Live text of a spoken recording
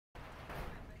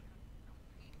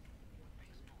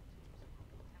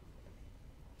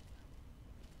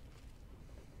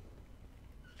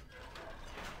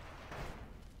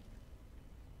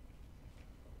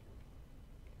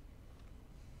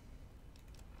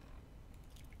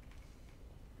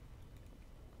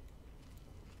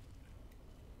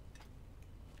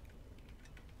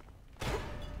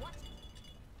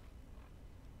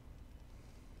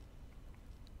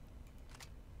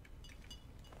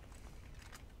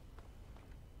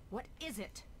What is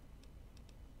it?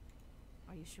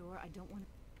 Are you sure? I don't want to...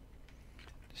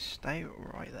 Stay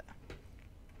right there.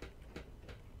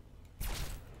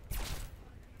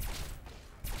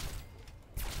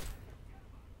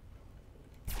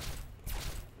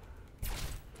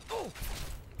 Oh!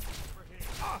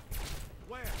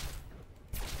 Where?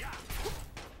 Yeah.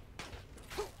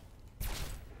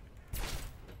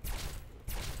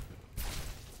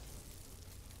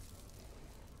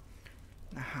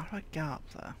 Now how do I get up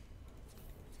there?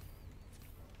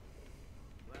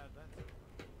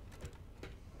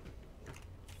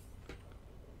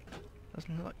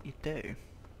 Doesn't look like you do.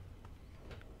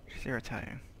 It's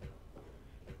irritating.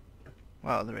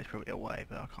 Well, there is probably a way,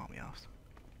 but I can't be asked.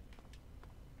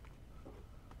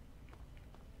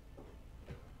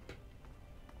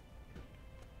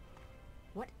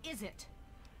 What is it?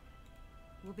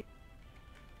 We'll be...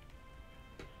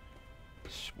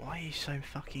 Why are you so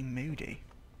fucking moody?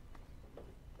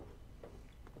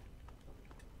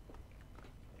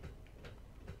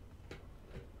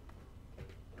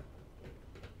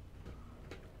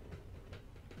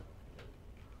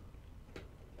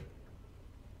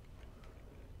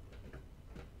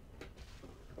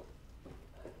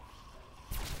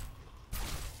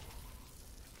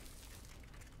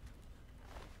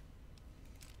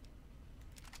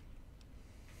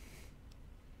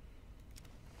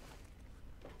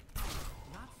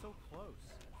 Not so close.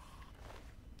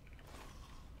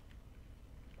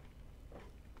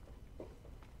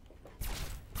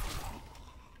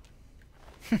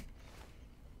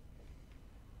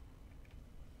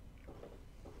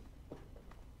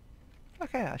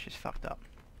 Okay, that's just fucked up.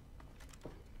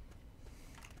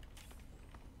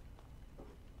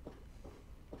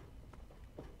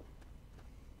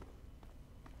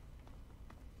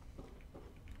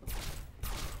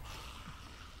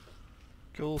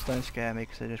 Ghouls don't scare me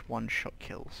because they're just one-shot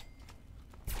kills.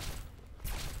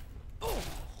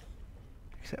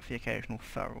 Except for the occasional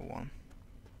feral one.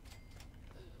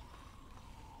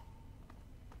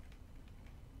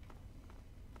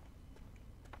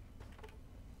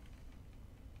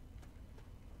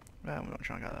 Well, we're not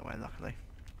trying to go that way, luckily.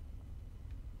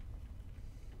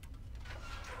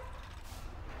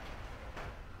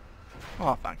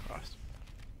 Oh, thank Christ.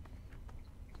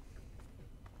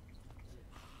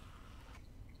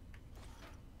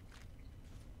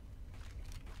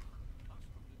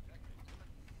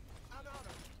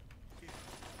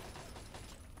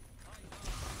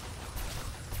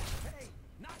 Hey,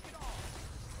 knock it off.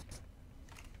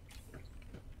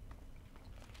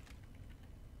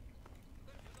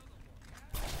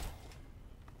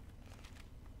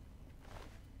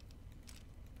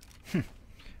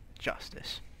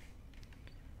 Justice.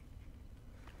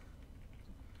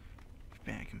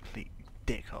 Being a complete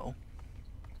dickhole.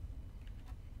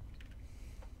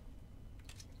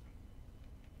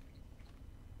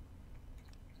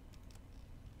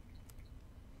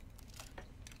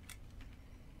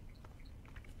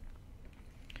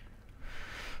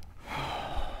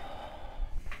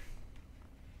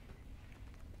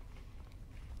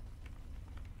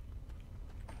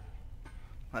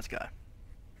 Let's go.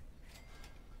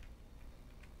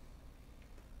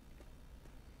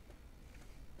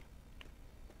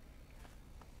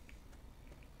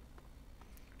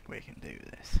 We can do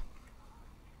this.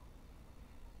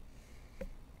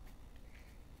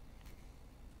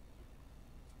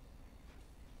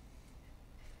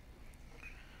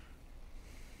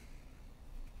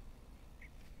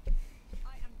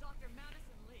 I am Dr.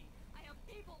 Madison Lee. I have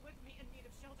people with me in need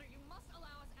of shelter. You must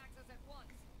allow us access at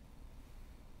once.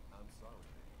 I'm sorry.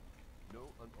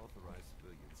 No unauthorized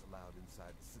civilians allowed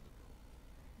inside the Citadel.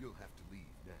 You'll have to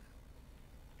leave now.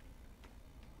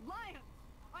 Lion!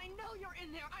 I know you're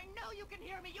in there! I know you can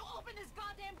hear me! You open this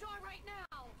goddamn door right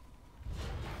now!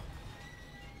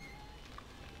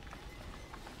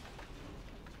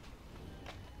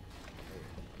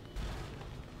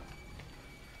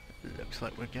 Looks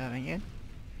like we're going in.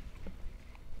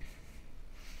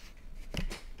 We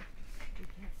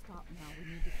can't stop now. We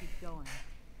need to keep going.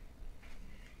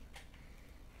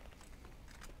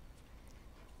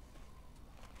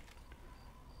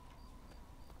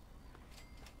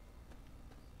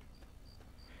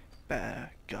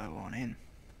 Better go on in.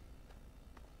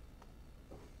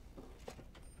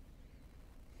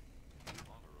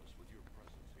 Honor us with your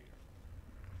presence here.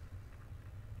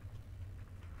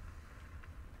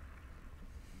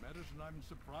 Madison, I'm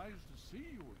surprised to see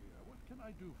you here. What can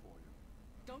I do for you?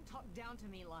 Don't talk down to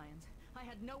me, Lions. I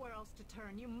had nowhere else to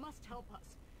turn. You must help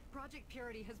us. Project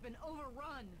Purity has been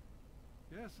overrun.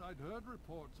 Yes, I'd heard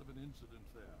reports of an incident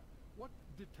there. What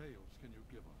details can you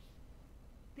give us?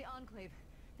 The Enclave.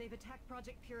 They've attacked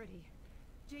Project Purity.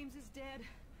 James is dead.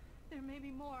 There may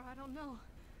be more, I don't know.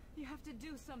 You have to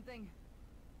do something.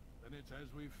 Then it's as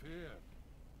we feared.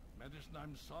 Medicine,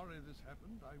 I'm sorry this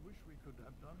happened. I wish we could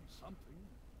have done something.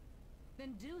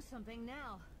 Then do something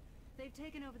now. They've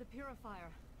taken over the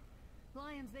purifier.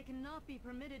 Lions, they cannot be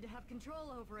permitted to have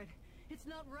control over it. It's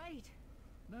not right.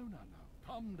 No.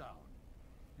 Calm down.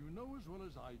 You know as well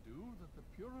as I do that the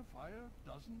purifier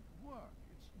doesn't work.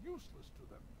 It's useless to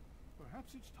them.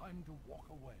 Perhaps it's time to walk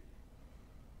away.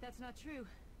 That's not true.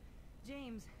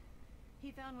 James,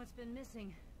 he found what's been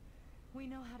missing. We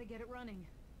know how to get it running.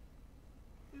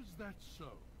 Is that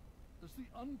so? Does the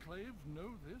Enclave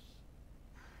know this?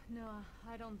 No,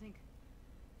 I don't think...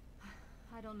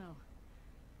 I don't know.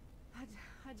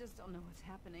 I just don't know what's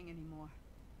happening anymore.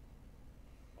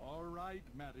 All right,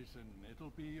 Madison.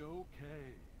 It'll be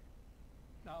okay.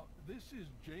 Now, this is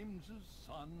James's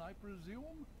son, I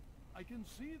presume? I can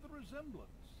see the resemblance.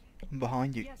 I'm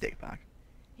behind you, Yes. dickbag.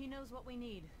 He knows what we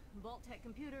need. Vault-Tec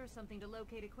computer, something to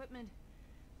locate equipment.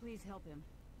 Please help him.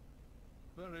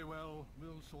 Very well.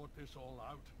 We'll sort this all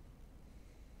out.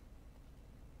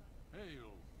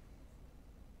 Hail.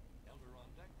 Elder on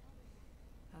deck.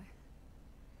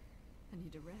 I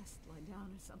need to rest, lie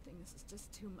down or something. This is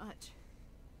just too much.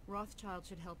 Rothschild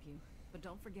should help you, but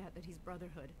don't forget that he's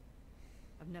Brotherhood.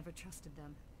 I've never trusted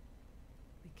them.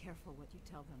 Be careful what you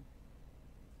tell them.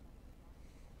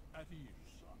 At ease,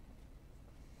 son.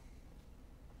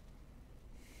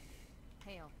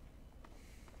 Hail.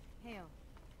 Hail.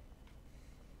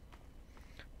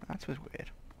 That was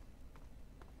weird.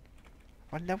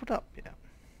 I leveled up yet.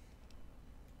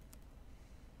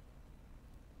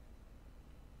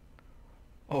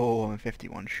 Oh, I'm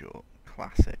 51 short.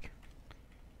 Classic.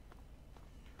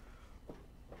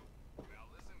 Now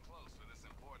listen close for this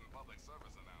important public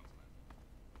service announcement.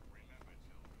 Remember,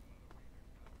 children,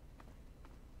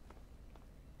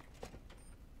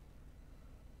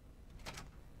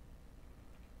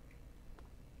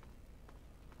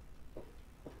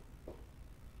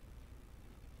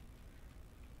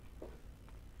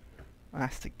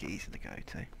 That's the geezer to go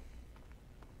to.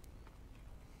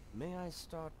 May I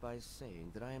start by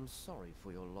saying that I am sorry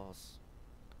for your loss.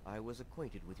 I was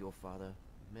acquainted with your father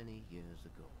many years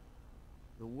ago.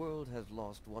 The world has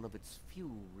lost one of its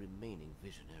few remaining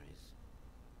visionaries.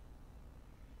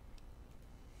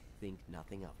 Think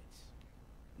nothing of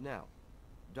it. Now,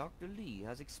 Dr. Lee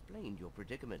has explained your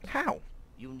predicament. How?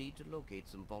 You need to locate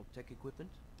some Vault-Tec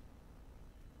equipment?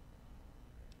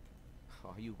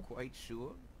 Are you quite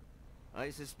sure? I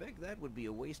suspect that would be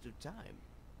a waste of time.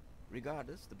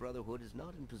 Regardless, the Brotherhood is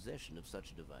not in possession of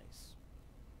such a device.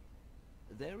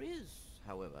 There is,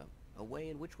 however, a way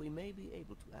in which we may be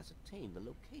able to ascertain the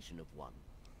location of one.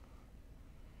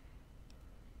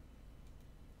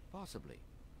 Possibly.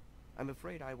 I'm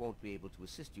afraid I won't be able to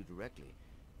assist you directly.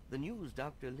 The news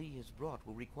Dr. Lee has brought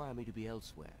will require me to be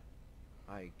elsewhere.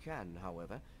 I can,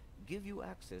 however, give you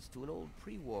access to an old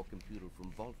pre-war computer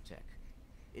from Vault-Tec.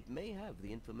 It may have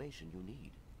the information you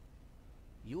need.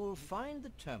 You'll find the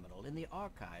terminal in the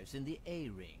archives in the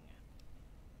A-Ring.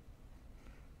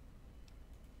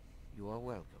 You are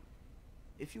welcome.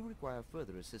 If you require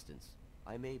further assistance,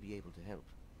 I may be able to help.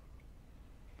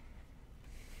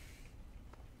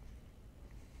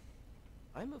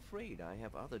 I'm afraid I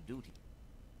have other duty.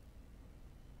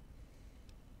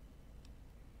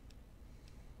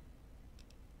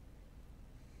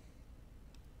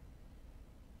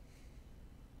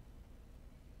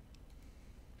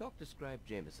 Dr. Scribe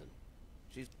Jameson.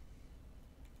 She's...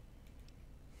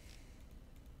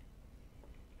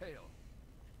 Hail.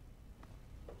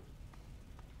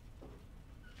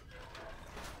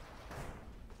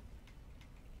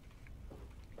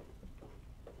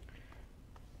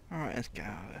 Alright, let's get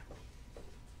out of there.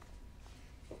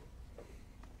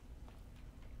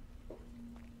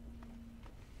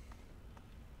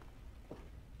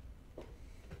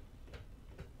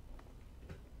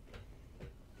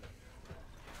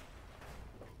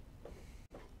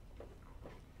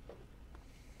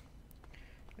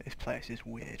 This place is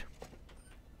weird.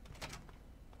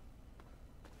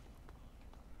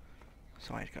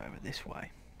 So I had to go over this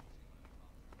way.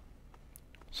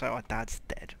 So our dad's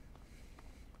dead.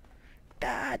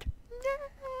 Dad! No!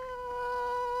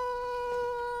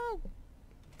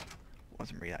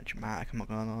 Wasn't really that dramatic, I'm not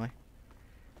gonna lie.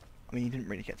 I mean, you didn't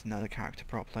really get to know the character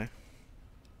properly.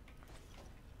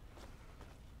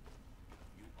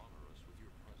 You honor us with your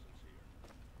presence here.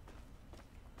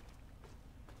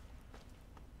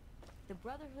 The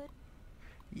Brotherhood?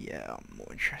 Yeah, I'm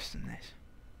more interested in this.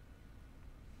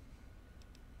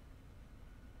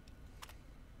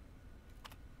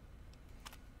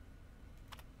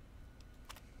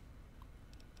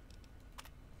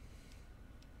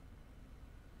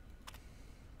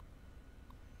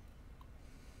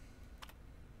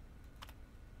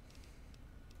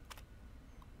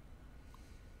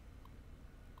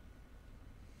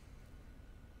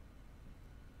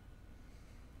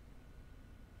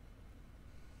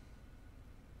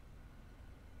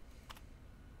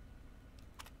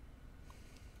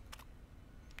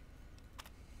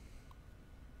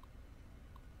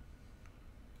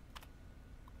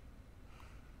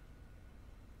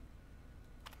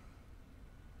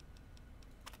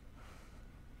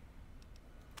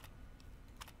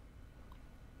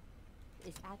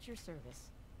 At your service.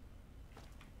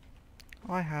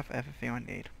 I have everything I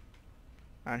need.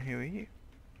 And who are you?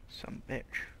 Some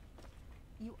bitch.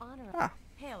 You honor... Ah.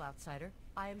 Hail, outsider.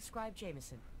 I am Scribe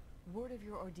Jameson. Word of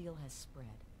your ordeal has spread.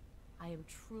 I am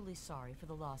truly sorry for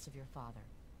the loss of your father.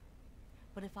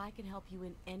 But if I can help you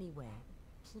in any way,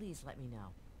 please let me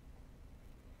know.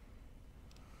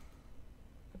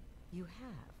 You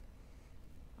have?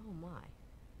 Oh my.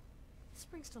 This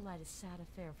brings to light a sad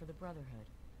affair for the Brotherhood.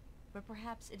 But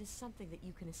perhaps it is something that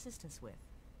you can assist us with.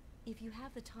 If you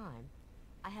have the time,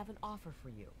 I have an offer for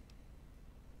you.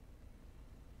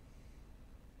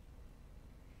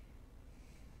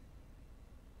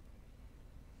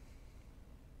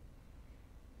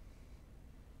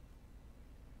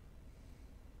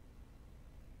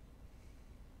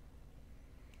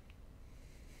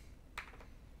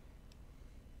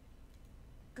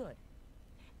 Good.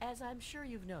 As I'm sure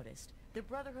you've noticed, the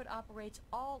Brotherhood operates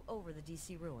all over the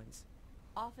DC ruins,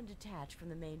 often detached from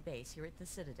the main base here at the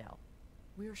Citadel.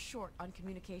 We're short on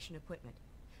communication equipment,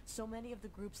 so many of the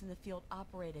groups in the field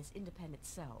operate as independent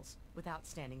cells, without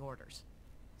standing orders.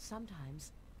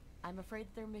 Sometimes, I'm afraid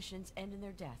that their missions end in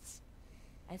their deaths.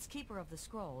 As Keeper of the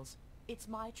Scrolls, it's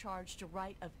my charge to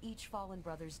write of each fallen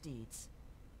brother's deeds.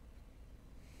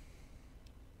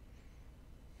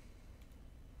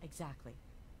 Exactly.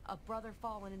 A brother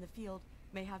fallen in the field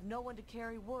may have no one to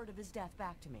carry word of his death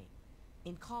back to me.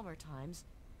 In calmer times,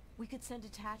 we could send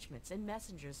detachments and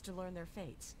messengers to learn their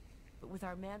fates. But with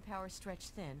our manpower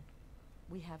stretched thin,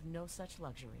 we have no such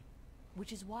luxury.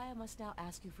 Which is why I must now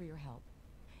ask you for your help.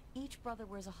 Each brother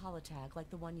wears a holotag like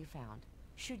the one you found.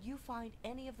 Should you find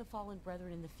any of the fallen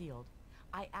brethren in the field,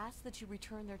 I ask that you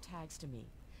return their tags to me,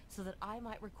 so that I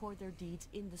might record their deeds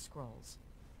in the scrolls.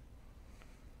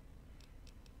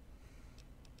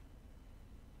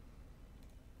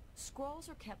 Scrolls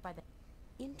are kept by the...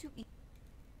 into each...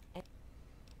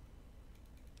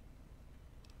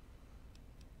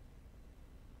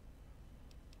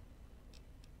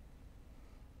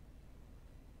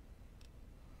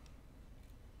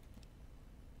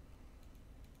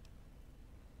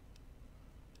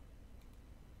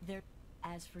 They're...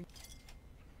 As for...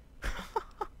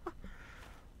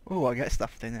 Oh, I get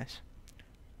stuff in this.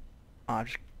 I've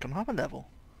just gone up a level.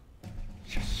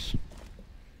 Yes.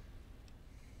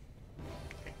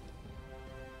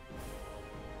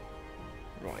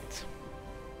 Right.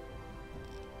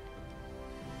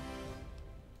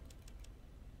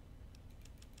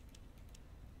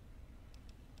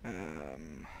 I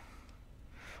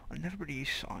never really use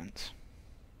science.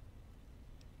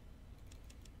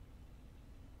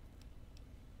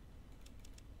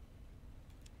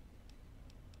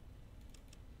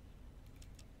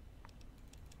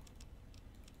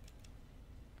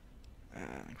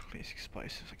 Increase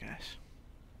explosives, I guess.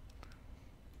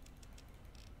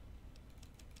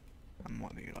 That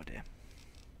might be a good idea.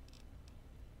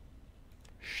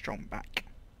 Strong back.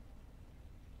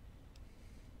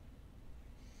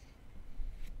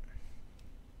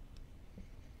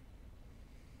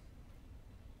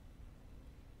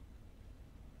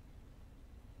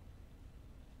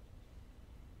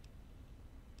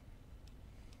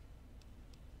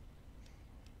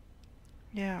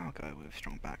 Yeah, I'll go with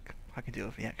strong back. I can deal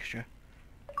with the extra.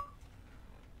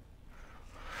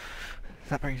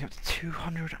 That brings me up to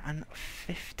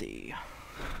 250.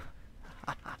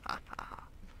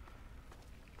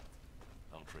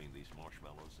 I'll train these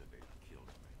marshmallows if they killed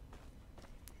me.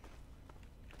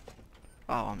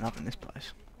 Oh, I'm loving this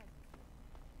place.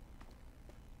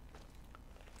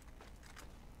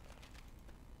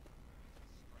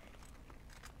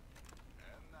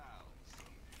 And now,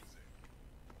 some music.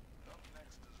 Up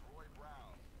next is Roy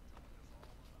Brown.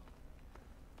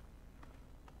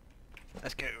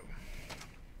 Let's go.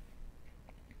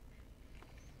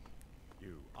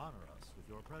 You honor us with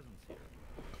your presence here.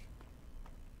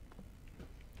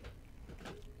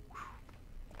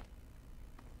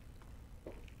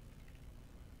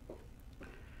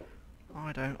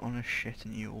 I don't honor shit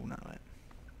and you all know it.